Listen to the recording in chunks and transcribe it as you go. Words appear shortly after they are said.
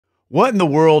What in the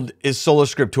world is Sola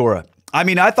Scriptura? I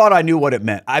mean, I thought I knew what it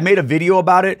meant. I made a video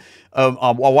about it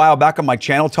a while back on my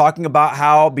channel talking about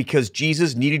how because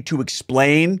Jesus needed to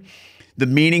explain the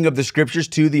meaning of the scriptures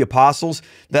to the apostles,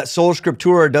 that Sola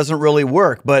Scriptura doesn't really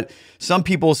work. But some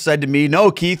people said to me,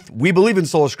 no, Keith, we believe in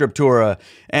Sola Scriptura.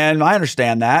 And I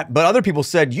understand that. But other people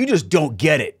said, you just don't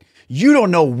get it. You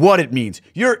don't know what it means.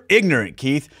 You're ignorant,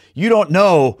 Keith. You don't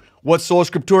know what Sola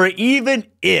Scriptura even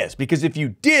is, because if you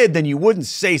did, then you wouldn't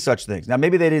say such things. Now,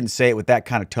 maybe they didn't say it with that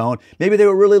kind of tone. Maybe they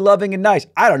were really loving and nice.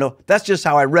 I don't know. That's just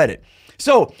how I read it.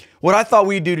 So what I thought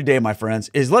we'd do today, my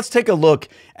friends, is let's take a look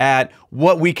at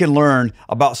what we can learn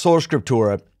about Sola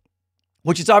Scriptura,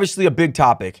 which is obviously a big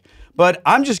topic. But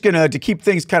I'm just going to keep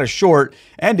things kind of short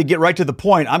and to get right to the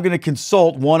point, I'm going to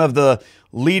consult one of the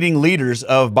leading leaders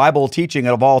of Bible teaching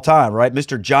of all time, right?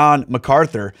 Mr. John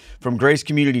MacArthur from Grace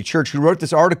Community Church, who wrote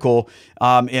this article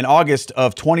in August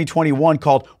of 2021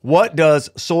 called, What Does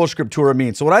Sola Scriptura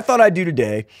Mean? So what I thought I'd do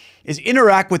today is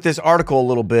interact with this article a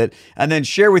little bit and then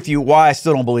share with you why I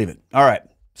still don't believe it. All right,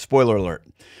 spoiler alert.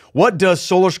 What does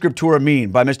Sola Scriptura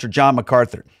mean by Mr. John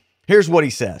MacArthur? Here's what he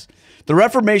says. The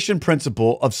Reformation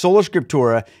principle of Sola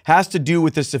Scriptura has to do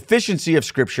with the sufficiency of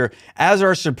Scripture as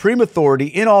our supreme authority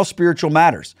in all spiritual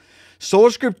matters. Sola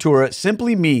Scriptura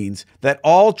simply means that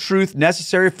all truth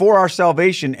necessary for our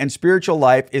salvation and spiritual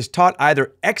life is taught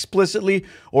either explicitly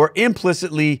or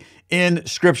implicitly in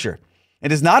Scripture.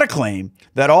 It is not a claim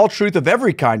that all truth of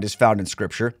every kind is found in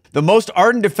Scripture. The most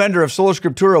ardent defender of Sola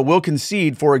Scriptura will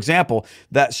concede, for example,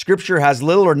 that Scripture has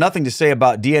little or nothing to say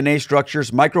about DNA structures,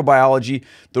 microbiology,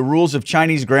 the rules of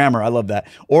Chinese grammar, I love that,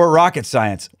 or rocket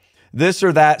science. This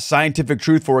or that scientific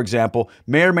truth, for example,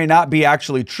 may or may not be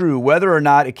actually true, whether or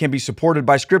not it can be supported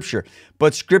by Scripture.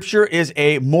 But Scripture is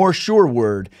a more sure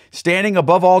word, standing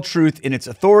above all truth in its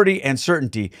authority and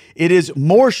certainty. It is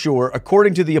more sure,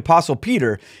 according to the Apostle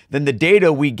Peter, than the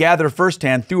data we gather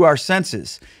firsthand through our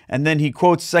senses. And then he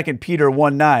quotes 2 Peter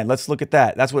 1:9. Let's look at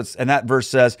that. And that verse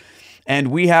says,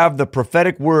 and we have the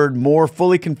prophetic word more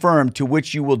fully confirmed, to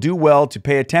which you will do well to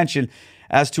pay attention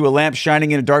as to a lamp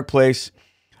shining in a dark place,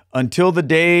 until the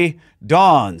day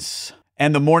dawns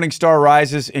and the morning star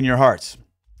rises in your hearts.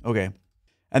 Okay.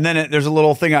 And then there's a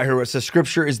little thing out here where it says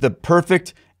Scripture is the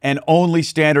perfect and only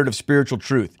standard of spiritual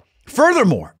truth.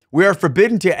 Furthermore, we are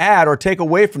forbidden to add or take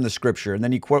away from the Scripture. And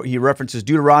then he references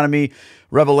Deuteronomy,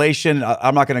 Revelation.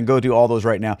 I'm not going to go through all those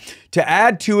right now. To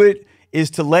add to it is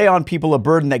to lay on people a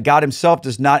burden that God himself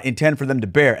does not intend for them to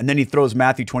bear. And then he throws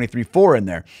Matthew 23:4 in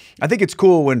there. I think it's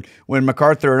cool when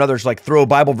MacArthur and others throw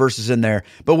Bible verses in there.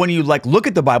 But when you look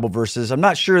at the Bible verses, I'm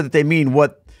not sure that they mean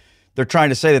what they're trying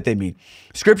to say that they mean.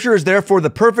 Scripture is therefore the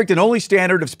perfect and only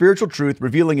standard of spiritual truth,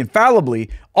 revealing infallibly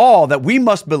all that we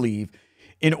must believe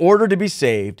in order to be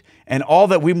saved and all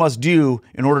that we must do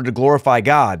in order to glorify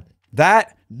God.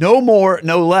 That, no more,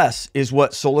 no less, is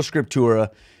what Sola Scriptura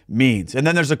means. And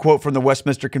then there's a quote from the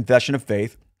Westminster Confession of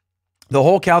Faith. The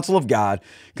whole counsel of God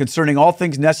concerning all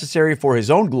things necessary for his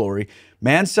own glory,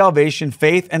 man's salvation,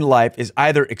 faith, and life is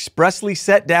either expressly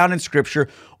set down in Scripture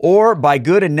or by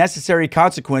good and necessary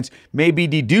consequence may be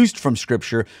deduced from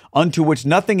Scripture, unto which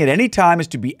nothing at any time is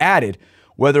to be added,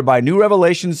 whether by new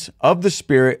revelations of the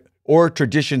Spirit or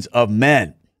traditions of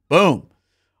men. Boom.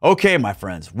 Okay, my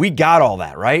friends, we got all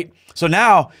that, right? So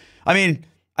now,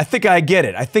 I think I get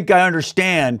it. I think I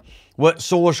understand what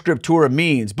Sola Scriptura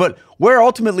means. But where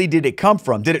ultimately did it come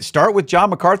from? Did it start with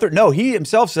John MacArthur? No, he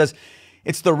himself says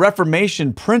it's the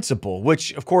Reformation principle,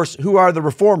 which, of course, who are the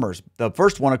reformers? The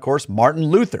first one, of course, Martin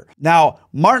Luther. Now,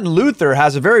 Martin Luther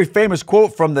has a very famous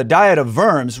quote from the Diet of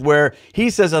Worms where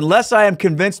he says, unless I am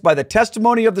convinced by the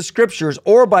testimony of the Scriptures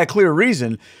or by clear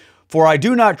reason, for I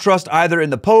do not trust either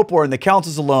in the Pope or in the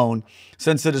councils alone,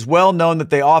 since it is well known that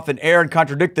they often err and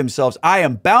contradict themselves. I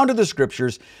am bound to the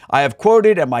Scriptures. I have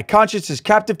quoted, and my conscience is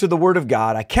captive to the Word of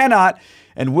God. I cannot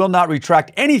and will not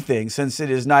retract anything, since it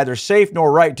is neither safe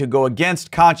nor right to go against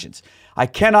conscience. I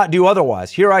cannot do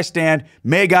otherwise. Here I stand.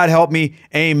 May God help me.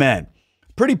 Amen.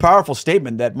 Pretty powerful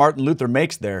statement that Martin Luther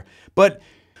makes there. But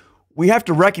we have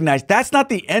to recognize that's not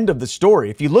the end of the story.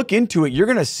 If you look into it, you're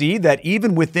going to see that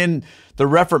even within the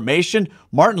Reformation,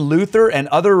 Martin Luther and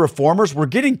other reformers were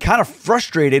getting kind of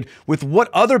frustrated with what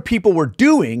other people were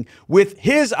doing with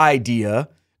his idea.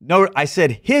 No, I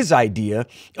said his idea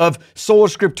of Sola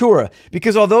Scriptura,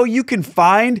 because although you can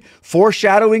find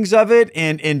foreshadowings of it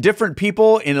in different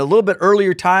people in a little bit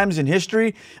earlier times in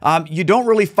history, you don't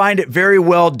really find it very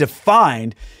well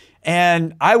defined.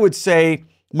 And I would say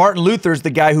Martin Luther is the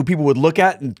guy who people would look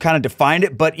at and kind of define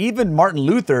it. But even Martin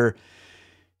Luther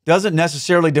doesn't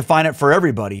necessarily define it for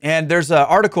everybody. And there's an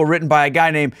article written by a guy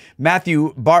named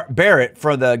Matthew Barrett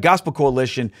from the Gospel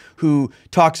Coalition who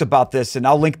talks about this, and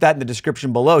I'll link that in the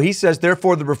description below. He says,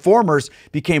 therefore, the reformers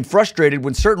became frustrated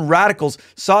when certain radicals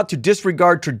sought to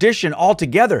disregard tradition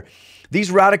altogether.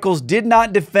 These radicals did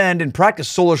not defend and practice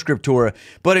Sola Scriptura,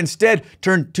 but instead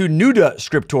turned to Nuda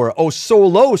Scriptura, o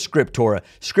Solo Scriptura,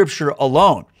 Scripture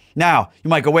alone. Now, you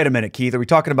might go, wait a minute, Keith, are we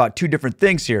talking about two different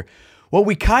things here? Well,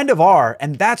 we kind of are,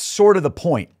 and that's sort of the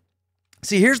point.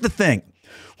 See, here's the thing.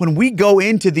 When we go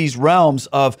into these realms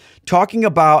of talking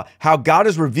about how God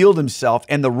has revealed himself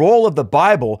and the role of the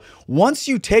Bible, once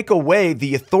you take away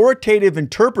the authoritative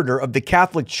interpreter of the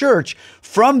Catholic Church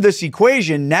from this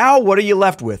equation, now what are you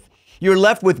left with? You're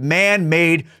left with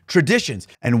man-made traditions.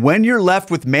 And when you're left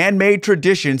with man-made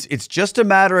traditions, it's just a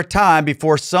matter of time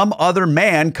before some other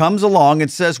man comes along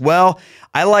and says, well,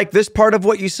 I like this part of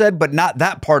what you said, but not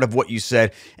that part of what you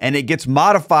said. And it gets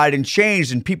modified and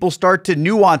changed, and people start to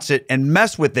nuance it and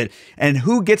mess with it. And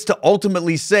who gets to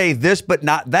ultimately say this, but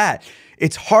not that?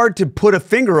 It's hard to put a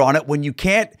finger on it when you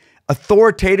can't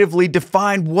authoritatively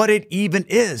define what it even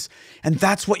is. And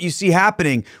that's what you see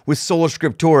happening with Sola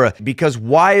Scriptura, because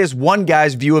why is one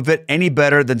guy's view of it any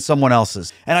better than someone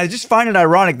else's? And I just find it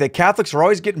ironic that Catholics are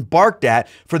always getting barked at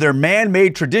for their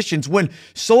man-made traditions when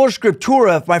Sola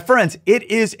Scriptura, my friends, it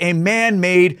is a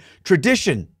man-made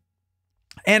tradition.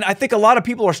 And I think a lot of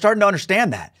people are starting to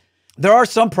understand that. There are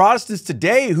some Protestants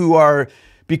today who are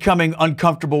becoming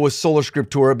uncomfortable with Sola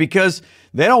Scriptura because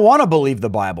they don't want to believe the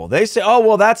Bible. They say, oh,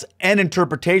 well, that's an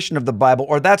interpretation of the Bible,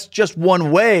 or that's just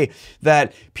one way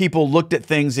that people looked at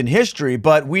things in history,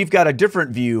 but we've got a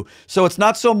different view. So it's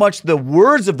not so much the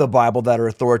words of the Bible that are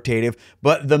authoritative,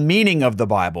 but the meaning of the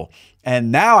Bible. And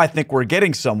now I think we're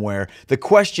getting somewhere. The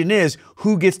question is,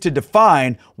 who gets to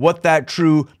define what that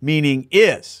true meaning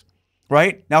is?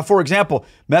 Right? Now, for example,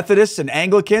 Methodists and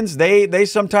Anglicans, they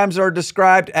sometimes are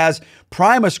described as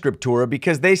prima scriptura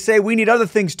because they say we need other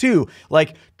things too,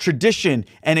 like tradition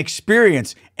and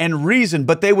experience and reason,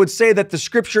 but they would say that the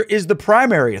scripture is the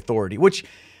primary authority, which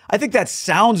I think that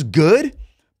sounds good,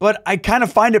 but I kind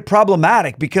of find it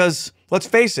problematic because, let's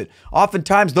face it,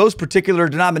 oftentimes those particular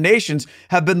denominations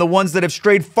have been the ones that have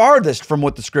strayed farthest from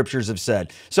what the scriptures have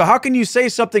said. So how can you say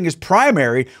something is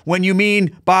primary when you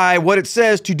mean by what it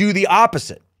says to do the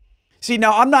opposite? See,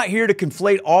 now I'm not here to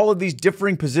conflate all of these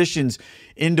differing positions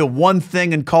into one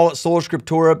thing and call it Sola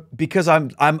Scriptura because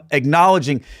I'm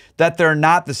acknowledging that they're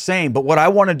not the same. But what I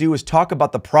want to do is talk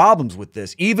about the problems with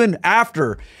this, even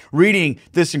after reading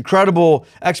this incredible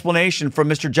explanation from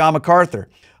Mr. John MacArthur.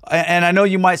 And I know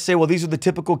you might say, well, these are the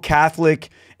typical Catholic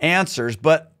answers,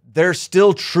 but they're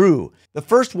still true. The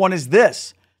first one is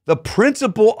this: the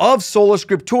principle of Sola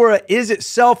Scriptura is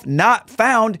itself not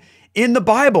found in the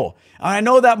Bible. I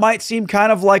know that might seem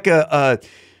kind of like a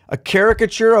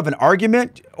caricature of an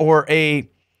argument or a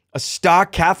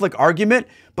stock Catholic argument,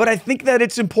 but I think that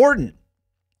it's important.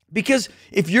 Because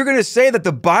if you're going to say that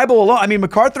the Bible alone, I mean,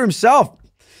 MacArthur himself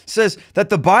says that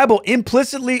the Bible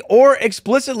implicitly or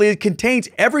explicitly contains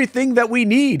everything that we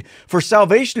need for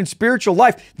salvation and spiritual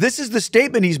life. This is the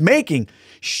statement he's making.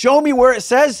 Show me where it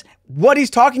says what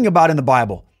he's talking about in the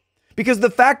Bible. Because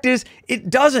the fact is, it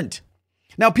doesn't.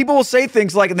 Now, people will say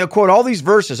things like, and they'll quote all these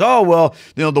verses. Oh, well,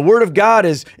 you know, the word of God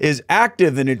is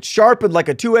active and it's sharpened like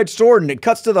a two-edged sword and it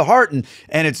cuts to the heart and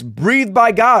it's breathed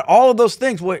by God. All of those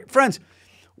things. Well, friends,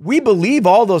 we believe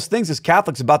all those things as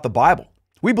Catholics about the Bible.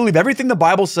 We believe everything the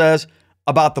Bible says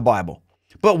about the Bible.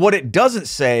 But what it doesn't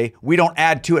say, we don't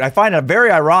add to it. I find it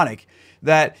very ironic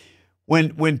that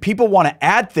when people want to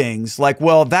add things like,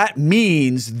 well, that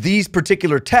means these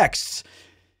particular texts,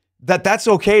 that's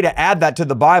okay to add that to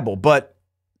the Bible, but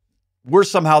we're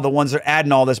somehow the ones that are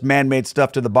adding all this man-made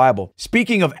stuff to the Bible.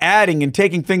 Speaking of adding and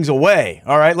taking things away,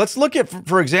 all right, let's look at,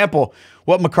 for example,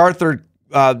 what MacArthur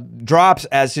drops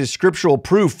as his scriptural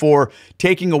proof for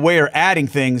taking away or adding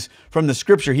things from the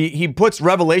scripture. He puts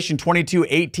Revelation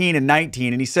 22:18 and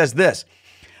 19, and he says this: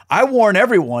 I warn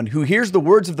everyone who hears the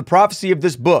words of the prophecy of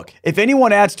this book. If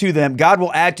anyone adds to them, God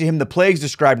will add to him the plagues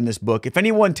described in this book. If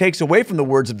anyone takes away from the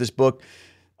words of this book,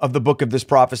 of the book of this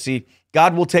prophecy,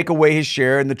 God will take away his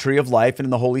share in the tree of life and in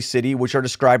the holy city, which are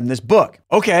described in this book.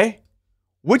 Okay,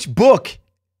 which book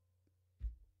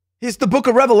is the book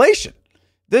of Revelation?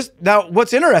 Now,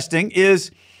 what's interesting is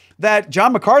that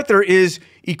John MacArthur is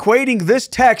equating this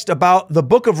text about the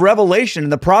book of Revelation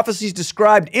and the prophecies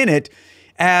described in it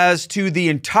as to the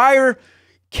entire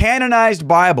canonized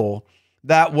Bible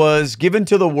that was given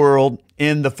to the world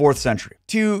in the 4th century.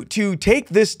 To take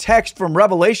this text from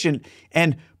Revelation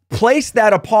and place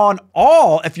that upon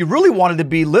all, if you really wanted to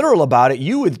be literal about it,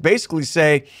 you would basically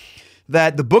say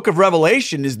that the book of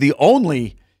Revelation is the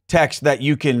only text that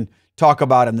you can talk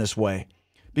about in this way.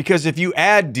 Because if you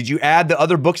did you add the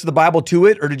other books of the Bible to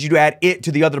it, or did you add it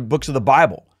to the other books of the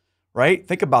Bible? Right?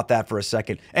 Think about that for a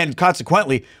second. And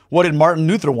consequently, what did Martin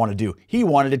Luther want to do? He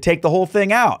wanted to take the whole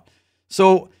thing out.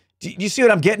 So do you see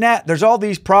what I'm getting at? There's all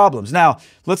these problems. Now,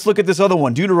 let's look at this other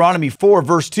one. Deuteronomy 4,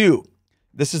 verse 2.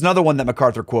 This is another one that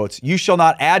MacArthur quotes. You shall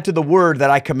not add to the word that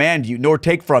I command you, nor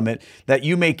take from it, that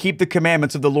you may keep the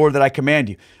commandments of the Lord that I command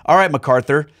you. All right,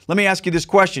 MacArthur, let me ask you this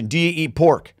question. Do you eat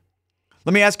pork?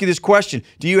 Let me ask you this question.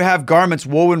 Do you have garments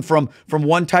woven from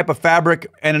one type of fabric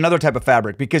and another type of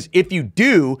fabric? Because if you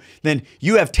do, then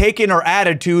you have taken or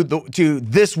added to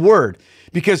this word.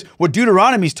 Because what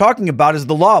Deuteronomy is talking about is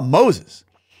the law of Moses.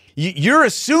 You're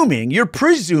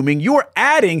presuming, you're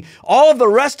adding all of the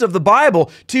rest of the Bible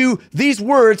to these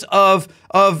words of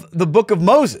the book of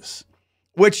Moses,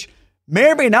 which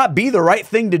may or may not be the right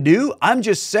thing to do. I'm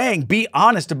just saying, be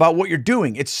honest about what you're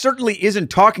doing. It certainly isn't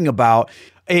talking about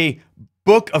a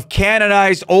book of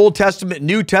canonized Old Testament,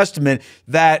 New Testament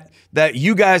that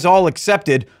you guys all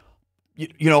accepted,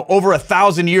 over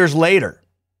 1,000 years later.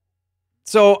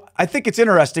 So I think it's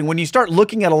interesting when you start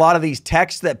looking at a lot of these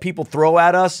texts that people throw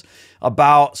at us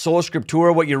about Sola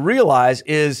Scriptura, what you realize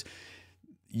is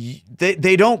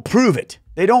they don't prove it.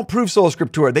 They don't prove Sola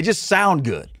Scriptura. They just sound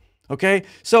good. Okay,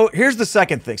 so here's the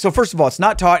second thing. So first of all, it's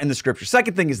not taught in the Scripture.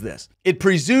 Second thing is this. It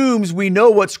presumes we know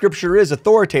what Scripture is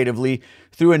authoritatively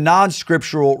through a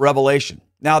non-scriptural revelation.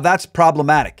 Now, that's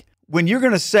problematic. When you're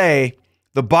going to say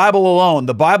the Bible alone,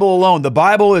 the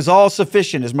Bible is all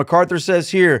sufficient, as MacArthur says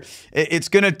here, it's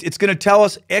going to tell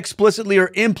us explicitly or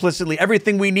implicitly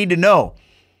everything we need to know.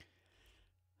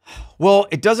 Well,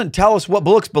 it doesn't tell us what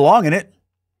books belong in it.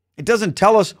 It doesn't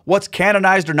tell us what's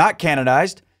canonized or not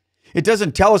canonized. It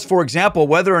doesn't tell us, for example,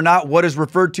 whether or not what is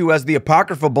referred to as the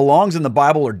Apocrypha belongs in the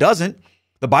Bible or doesn't.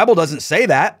 The Bible doesn't say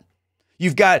that.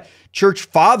 You've got church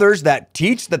fathers that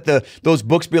teach that those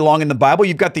books belong in the Bible.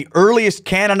 You've got the earliest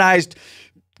canonized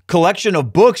collection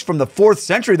of books from the 4th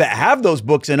century that have those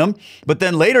books in them. But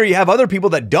then later you have other people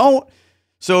that don't.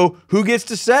 So who gets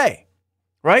to say,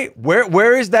 right?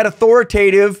 Where is that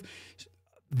authoritative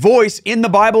voice in the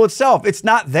Bible itself? It's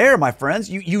not there, my friends.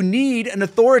 You need an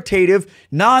authoritative,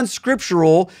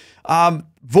 non-scriptural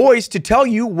voice to tell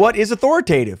you what is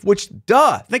authoritative, which,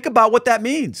 think about what that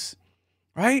means,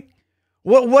 right?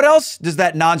 What else does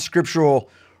that non-scriptural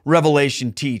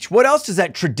revelation teach? What else does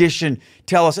that tradition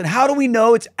tell us? And how do we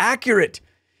know it's accurate?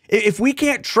 If we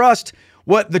can't trust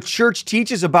what the church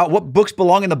teaches about what books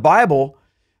belong in the Bible,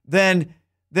 then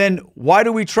why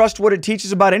do we trust what it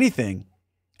teaches about anything?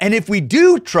 And if we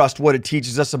do trust what it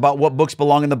teaches us about what books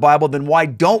belong in the Bible, then why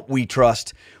don't we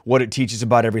trust what it teaches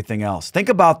about everything else? Think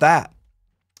about that.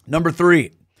 Number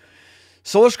 3,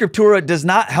 Sola Scriptura does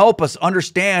not help us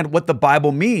understand what the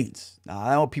Bible means. Now,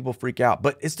 I know people freak out,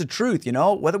 but it's the truth,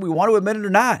 whether we want to admit it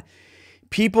or not.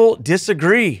 People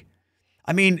disagree.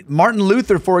 I mean, Martin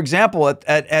Luther, for example,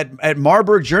 at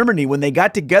Marburg, Germany, when they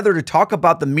got together to talk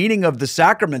about the meaning of the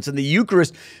sacraments and the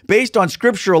Eucharist based on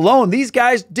Scripture alone, these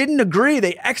guys didn't agree.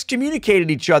 They excommunicated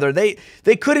each other. They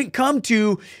couldn't come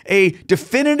to a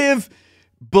definitive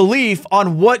belief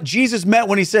on what Jesus meant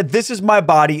when he said, "This is my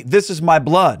body, this is my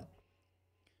blood."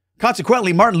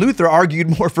 Consequently, Martin Luther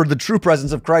argued more for the true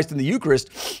presence of Christ in the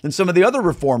Eucharist than some of the other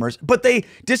reformers, but they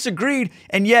disagreed,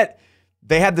 and yet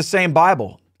they had the same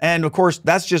Bible. And of course,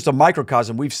 that's just a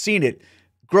microcosm. We've seen it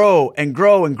grow and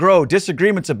grow and grow.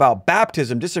 Disagreements about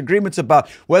baptism, disagreements about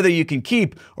whether you can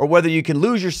keep or whether you can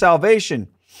lose your salvation,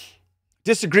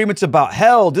 disagreements about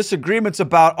hell, disagreements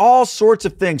about all sorts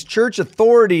of things, church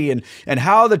authority and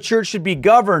how the church should be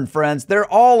governed, friends. They're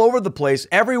all over the place.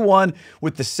 Everyone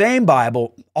with the same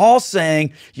Bible, all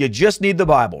saying you just need the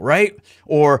Bible, right?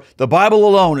 Or the Bible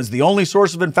alone is the only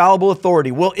source of infallible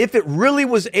authority. Well, if it really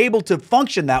was able to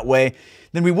function that way,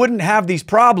 then we wouldn't have these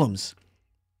problems.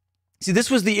 See, this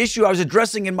was the issue I was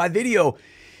addressing in my video.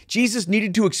 Jesus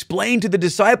needed to explain to the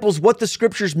disciples what the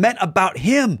Scriptures meant about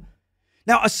him.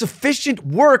 Now, a sufficient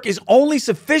work is only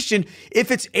sufficient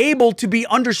if it's able to be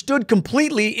understood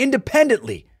completely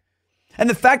independently. And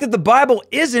the fact that the Bible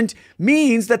isn't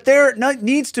means that there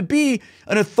needs to be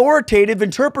an authoritative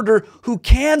interpreter who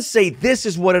can say this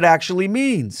is what it actually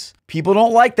means. People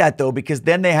don't like that, though, because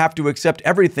then they have to accept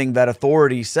everything that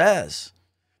authority says,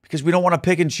 because we don't want to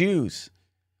pick and choose.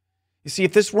 You see,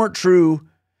 if this weren't true,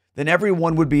 then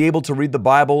everyone would be able to read the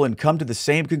Bible and come to the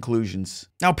same conclusions.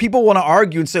 Now, people want to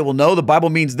argue and say, well, no, the Bible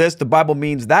means this, the Bible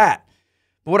means that.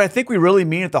 But what I think we really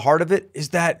mean at the heart of it is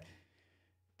that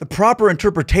the proper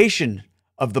interpretation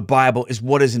of the Bible is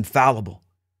what is infallible,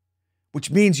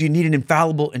 which means you need an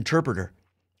infallible interpreter.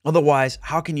 Otherwise,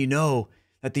 how can you know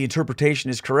that the interpretation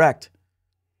is correct?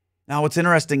 Now, what's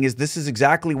interesting is this is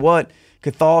exactly what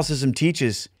Catholicism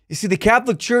teaches. You see, the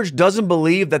Catholic Church doesn't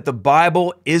believe that the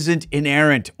Bible isn't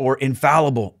inerrant or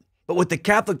infallible. But what the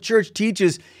Catholic Church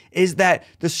teaches is that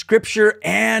the Scripture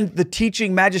and the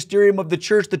teaching magisterium of the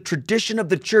Church, the tradition of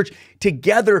the Church,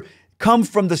 together come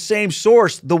from the same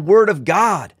source, the Word of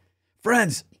God.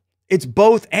 Friends, it's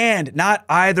both and, not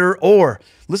either or.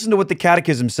 Listen to what the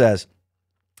Catechism says.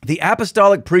 The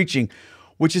apostolic preaching,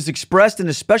 which is expressed in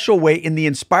a special way in the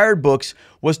inspired books,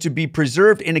 was to be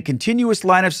preserved in a continuous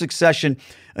line of succession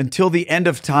until the end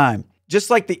of time. Just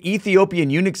like the Ethiopian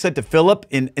eunuch said to Philip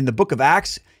in the book of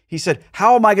Acts, he said,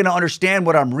 how am I going to understand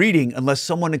what I'm reading unless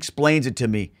someone explains it to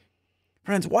me?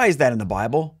 Friends, why is that in the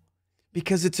Bible?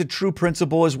 Because it's a true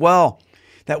principle as well,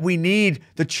 that we need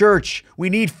the church. We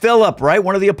need Philip, right?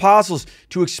 One of the apostles,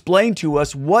 to explain to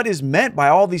us what is meant by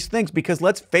all these things. Because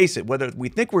let's face it, whether we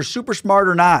think we're super smart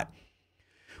or not,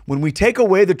 when we take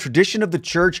away the tradition of the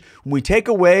church, when we take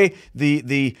away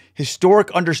the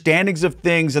historic understandings of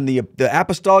things and the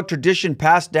apostolic tradition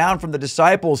passed down from the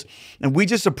disciples, and we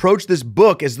just approach this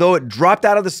book as though it dropped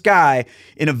out of the sky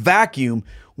in a vacuum,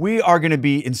 we are going to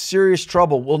be in serious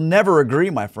trouble. We'll never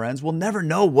agree, my friends. We'll never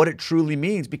know what it truly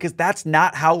means because that's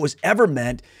not how it was ever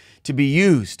meant to be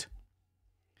used.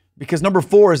 Because number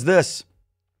 4 is this: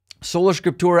 Sola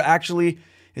Scriptura actually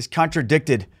is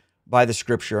contradicted by the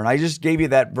Scripture. And I just gave you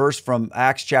that verse from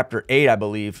Acts chapter 8, I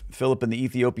believe, Philip and the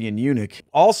Ethiopian eunuch.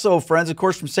 Also, friends, of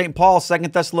course, from St. Paul, 2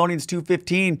 Thessalonians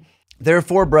 2:15,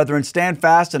 therefore, brethren, stand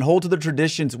fast and hold to the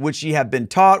traditions which ye have been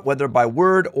taught, whether by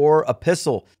word or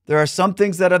epistle. There are some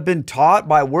things that have been taught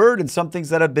by word and some things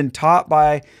that have been taught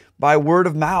by word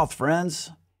of mouth,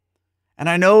 friends. And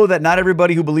I know that not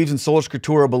everybody who believes in Sola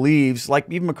Scriptura believes, like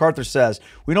even MacArthur says,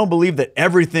 we don't believe that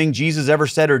everything Jesus ever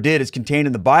said or did is contained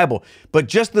in the Bible, but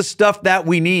just the stuff that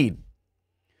we need.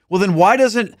 Well, then why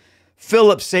doesn't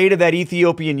Philip say to that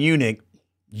Ethiopian eunuch,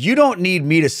 you don't need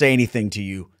me to say anything to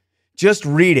you. Just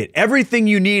read it. Everything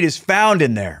you need is found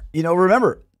in there. You know,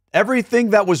 remember,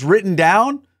 everything that was written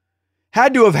down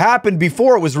had to have happened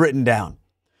before it was written down.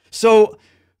 So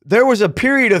there was a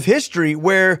period of history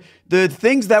where the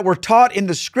things that were taught in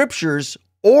the Scriptures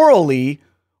orally,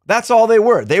 that's all they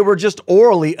were. They were just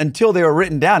orally until they were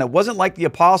written down. It wasn't like the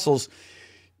apostles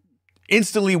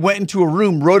instantly went into a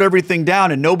room, wrote everything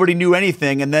down, and nobody knew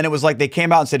anything. And then it was like they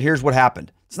came out and said, here's what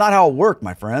happened. It's not how it worked,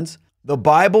 my friends. The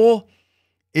Bible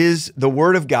is the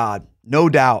Word of God, no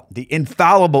doubt, the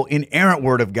infallible, inerrant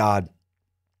Word of God.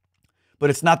 But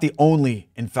it's not the only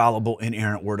infallible,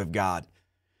 inerrant Word of God.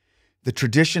 The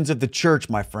traditions of the church,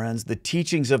 my friends, the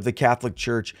teachings of the Catholic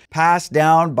Church, passed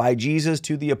down by Jesus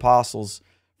to the apostles.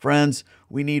 Friends,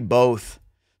 we need both.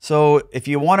 So if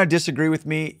you want to disagree with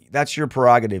me, that's your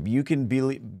prerogative. You can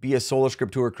be a Sola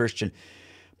Scriptura Christian.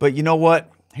 But you know what?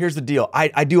 Here's the deal.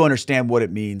 I do understand what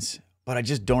it means, but I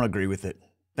just don't agree with it.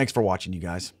 Thanks for watching, you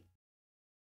guys.